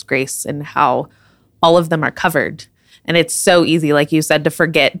of God's grace and how all of them are covered. And it's so easy, like you said, to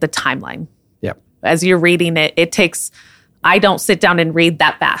forget the timeline. As you're reading it, I don't sit down and read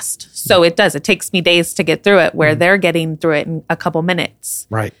that fast. So it takes me days to get through it, where they're getting through it in a couple minutes.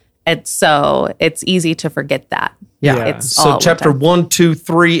 Right. And so it's easy to forget that. Yeah. It's so chapter 1, 2,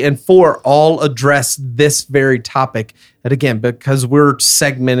 3, and 4 all address this very topic. And again, because we're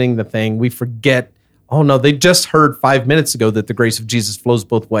segmenting the thing, we forget, oh no, they just heard 5 minutes ago that the grace of Jesus flows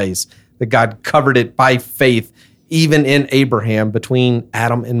both ways, that God covered it by faith. Even in Abraham, between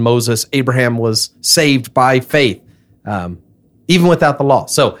Adam and Moses, Abraham was saved by faith, even without the law.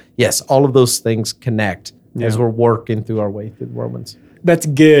 So, yes, all of those things connect as we're working through our way through Romans. That's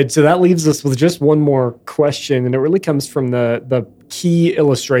good. So that leaves us with just one more question, and it really comes from the key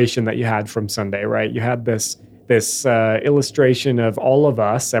illustration that you had from Sunday, right? You had this illustration of all of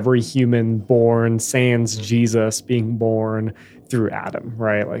us, every human born, sans Jesus being born through Adam,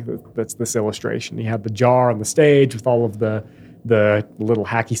 right? Like that's this illustration. You had the jar on the stage with all of the little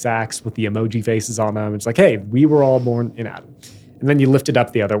hacky sacks with the emoji faces on them. It's like, hey, we were all born in Adam. And then you lifted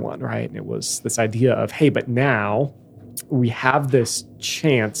up the other one, right? And it was this idea of, hey, but now we have this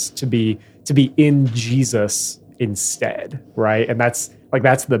chance to be in Jesus instead, right? And that's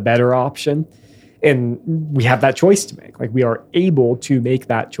the better option. And we have that choice to make. Like we are able to make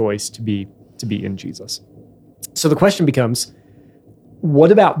that choice to be in Jesus. So the question becomes,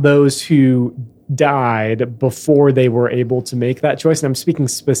 what about those who died before they were able to make that choice? And I'm speaking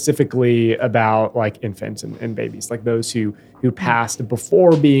specifically about like infants and babies, like those who passed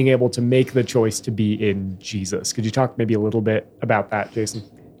before being able to make the choice to be in Jesus. Could you talk maybe a little bit about that, Jason?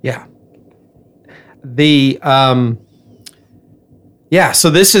 Yeah.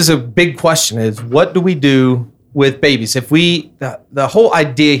 So this is a big question, is what do we do with babies? If the whole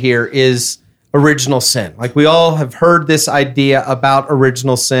idea here is original sin. Like we all have heard this idea about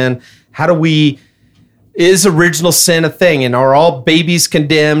original sin. Is original sin a thing? And are all babies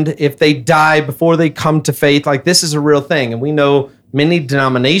condemned if they die before they come to faith? Like this is a real thing. And we know many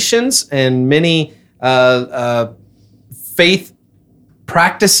denominations and many faith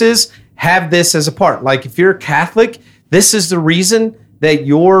practices have this as a part. Like if you're a Catholic, This is the reason that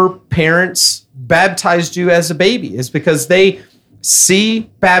your parents baptized you as a baby, is because they see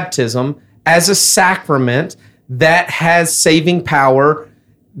baptism as a sacrament that has saving power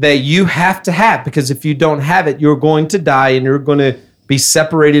that you have to have, because if you don't have it, you're going to die and you're going to be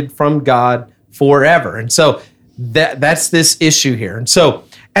separated from God forever. And so that's this issue here. And so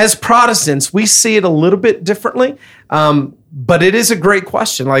as Protestants, we see it a little bit differently, but it is a great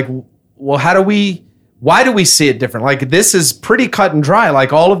question. Like, well, why do we see it different? Like, this is pretty cut and dry.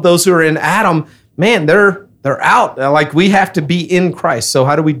 Like, all of those who are in Adam, man, they're out. Like, we have to be in Christ. So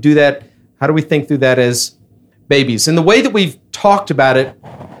how do we do that? How do we think through that as babies? And the way that we've talked about it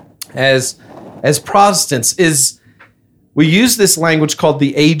as Protestants is we use this language called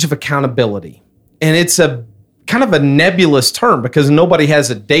the age of accountability. And it's a kind of a nebulous term because nobody has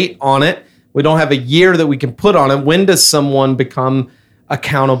a date on it. We don't have a year that we can put on it. When does someone become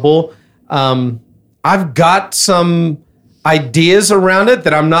accountable? I've got some ideas around it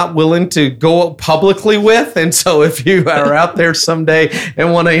that I'm not willing to go publicly with. And so if you are out there someday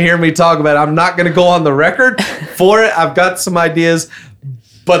and want to hear me talk about it, I'm not going to go on the record for it. I've got some ideas,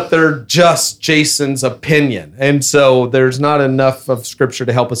 but they're just Jason's opinion. And so there's not enough of scripture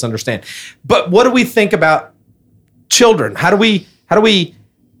to help us understand. But what do we think about children? How do we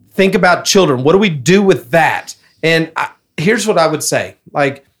think about children? What do we do with that? And here's what I would say.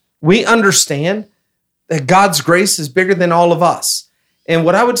 Like, we understand that God's grace is bigger than all of us. And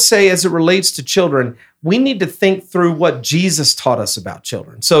what I would say as it relates to children, we need to think through what Jesus taught us about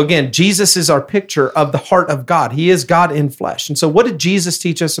children. So again, Jesus is our picture of the heart of God. He is God in flesh. And so what did Jesus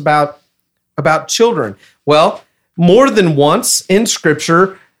teach us about children? Well, more than once in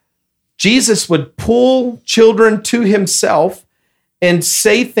Scripture, Jesus would pull children to himself and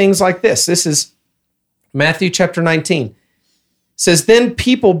say things like this. This is Matthew chapter 19. It says, then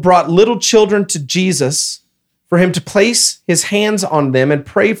people brought little children to Jesus for him to place his hands on them and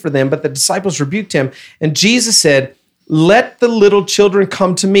pray for them, but the disciples rebuked him. And Jesus said, let the little children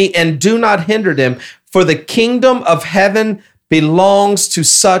come to me and do not hinder them, for the kingdom of heaven belongs to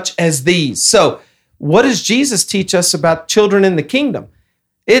such as these. So what does Jesus teach us about children in the kingdom?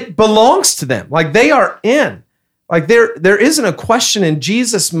 It belongs to them. Like, they are in. Like, there isn't a question in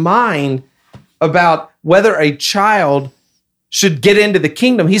Jesus' mind about whether a child should get into the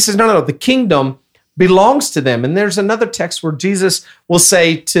kingdom. He says, no, the kingdom belongs to them. And there's another text where Jesus will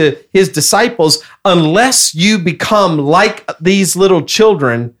say to his disciples, unless you become like these little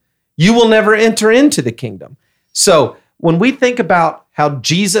children, you will never enter into the kingdom. So when we think about how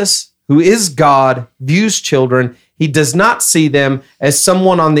Jesus, who is God, views children, he does not see them as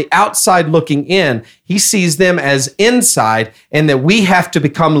someone on the outside looking in. He sees them as inside, and that we have to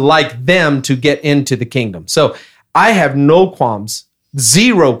become like them to get into the kingdom. So I have no qualms,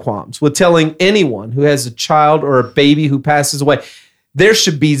 zero qualms with telling anyone who has a child or a baby who passes away, there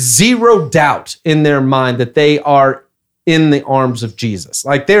should be zero doubt in their mind that they are in the arms of Jesus.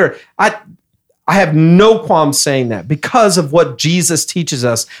 Like, I have no qualms saying that because of what Jesus teaches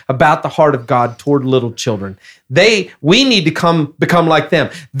us about the heart of God toward little children. We need to become like them.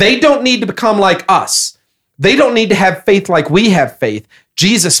 They don't need to become like us. They don't need to have faith like we have faith.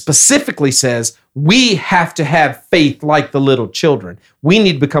 Jesus specifically says we have to have faith like the little children. We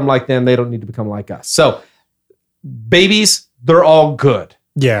need to become like them. They don't need to become like us. So babies, they're all good.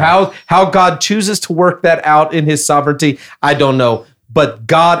 Yeah. How God chooses to work that out in his sovereignty, I don't know. But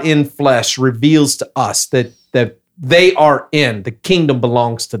God in flesh reveals to us that they are in. The kingdom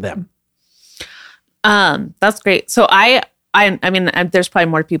belongs to them. That's great. So I mean, there's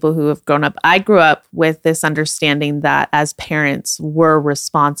probably more people who have grown up. I grew up with this understanding that as parents, we're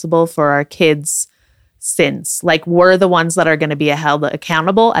responsible for our kids' sins. Like, we're the ones that are going to be held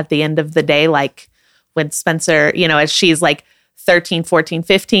accountable at the end of the day. Like when Spencer, as she's like 13, 14,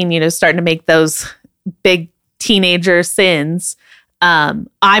 15, starting to make those big teenager sins,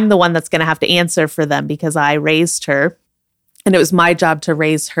 I'm the one that's going to have to answer for them because I raised her. And it was my job to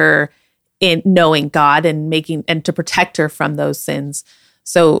raise her in knowing God and to protect her from those sins.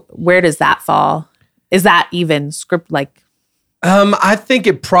 So where does that fall? Is that even script like? I think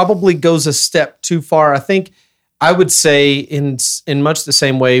it probably goes a step too far. I think I would say in much the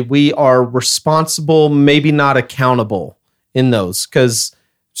same way, we are responsible, maybe not accountable in those, because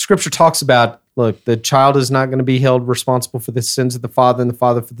Scripture talks about, look, the child is not going to be held responsible for the sins of the father and the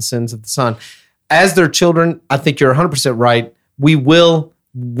father for the sins of the son. As their children, I think you're 100% right.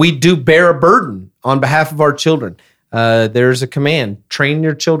 We do bear a burden on behalf of our children. There's a command, train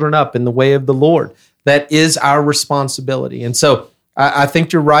your children up in the way of the Lord. That is our responsibility. And so I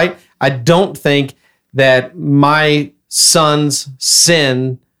think you're right. I don't think that my son's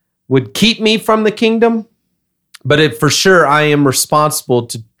sin would keep me from the kingdom. But for sure, I am responsible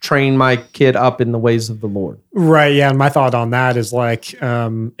to train my kid up in the ways of the Lord. Right. Yeah. And my thought on that is like,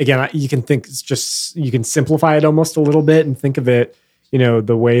 again, you can think it's just, you can simplify it almost a little bit and think of it,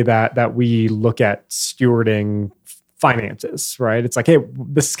 the way that we look at stewarding finances, right? It's like, hey,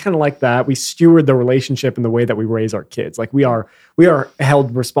 this is kind of like that. We steward the relationship in the way that we raise our kids. Like we are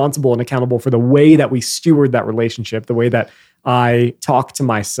held responsible and accountable for the way that we steward that relationship, the way that I talk to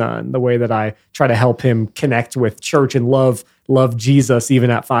my son, the way that I try to help him connect with church and love Jesus even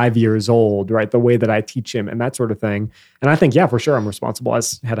at 5 years old, right? The way that I teach him and that sort of thing. And I think, yeah, for sure, I'm responsible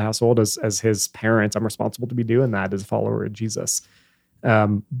as head of household, as his parents. I'm responsible to be doing that as a follower of Jesus.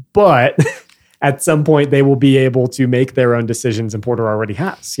 But at some point, they will be able to make their own decisions, and Porter already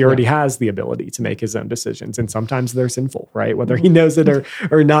has. He already has the ability to make his own decisions, and sometimes they're sinful, right? Whether he knows it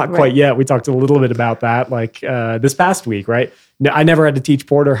or not quite yet. We talked a little bit about that, like this past week, right? No, I never had to teach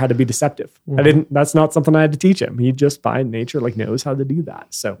Porter how to be deceptive. That's not something I had to teach him. He just by nature knows how to do that.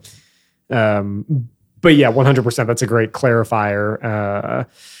 So, but yeah, 100%. That's a great clarifier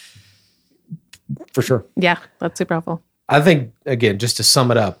for sure. Yeah, that's super helpful. I think, again, just to sum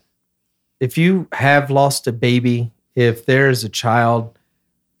it up, if you have lost a baby, if there is a child,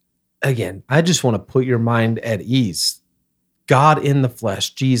 again, I just want to put your mind at ease. God in the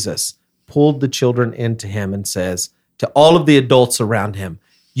flesh, Jesus, pulled the children into him and says to all of the adults around him,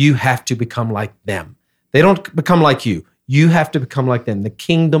 you have to become like them. They don't become like you. You have to become like them. The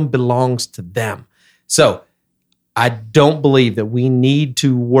kingdom belongs to them. So I don't believe that we need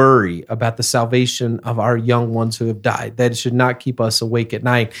to worry about the salvation of our young ones who have died. That should not keep us awake at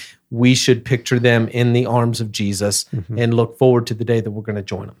night. We should picture them in the arms of Jesus and look forward to the day that we're going to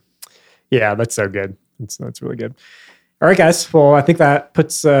join them. Yeah, that's so good. That's really good. All right, guys. Well, I think that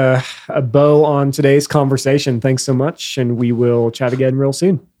puts a bow on today's conversation. Thanks so much, and we will chat again real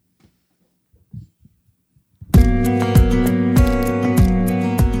soon.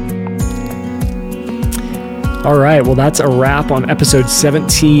 All right, well, that's a wrap on episode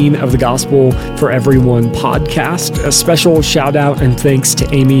 17 of the Gospel for Everyone podcast. A special shout out and thanks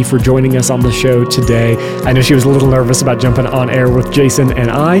to Amy for joining us on the show today. I know she was a little nervous about jumping on air with Jason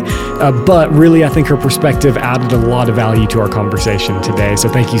and I, but really I think her perspective added a lot of value to our conversation today. So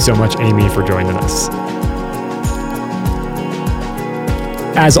thank you so much, Amy, for joining us.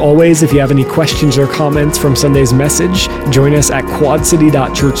 As always, if you have any questions or comments from Sunday's message, join us at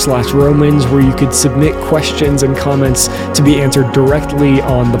quadcity.church/Romans, where you could submit questions and comments to be answered directly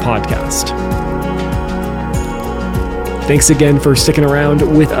on the podcast. Thanks again for sticking around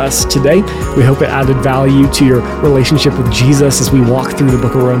with us today. We hope it added value to your relationship with Jesus as we walk through the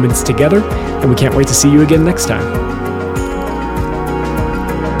book of Romans together, and we can't wait to see you again next time.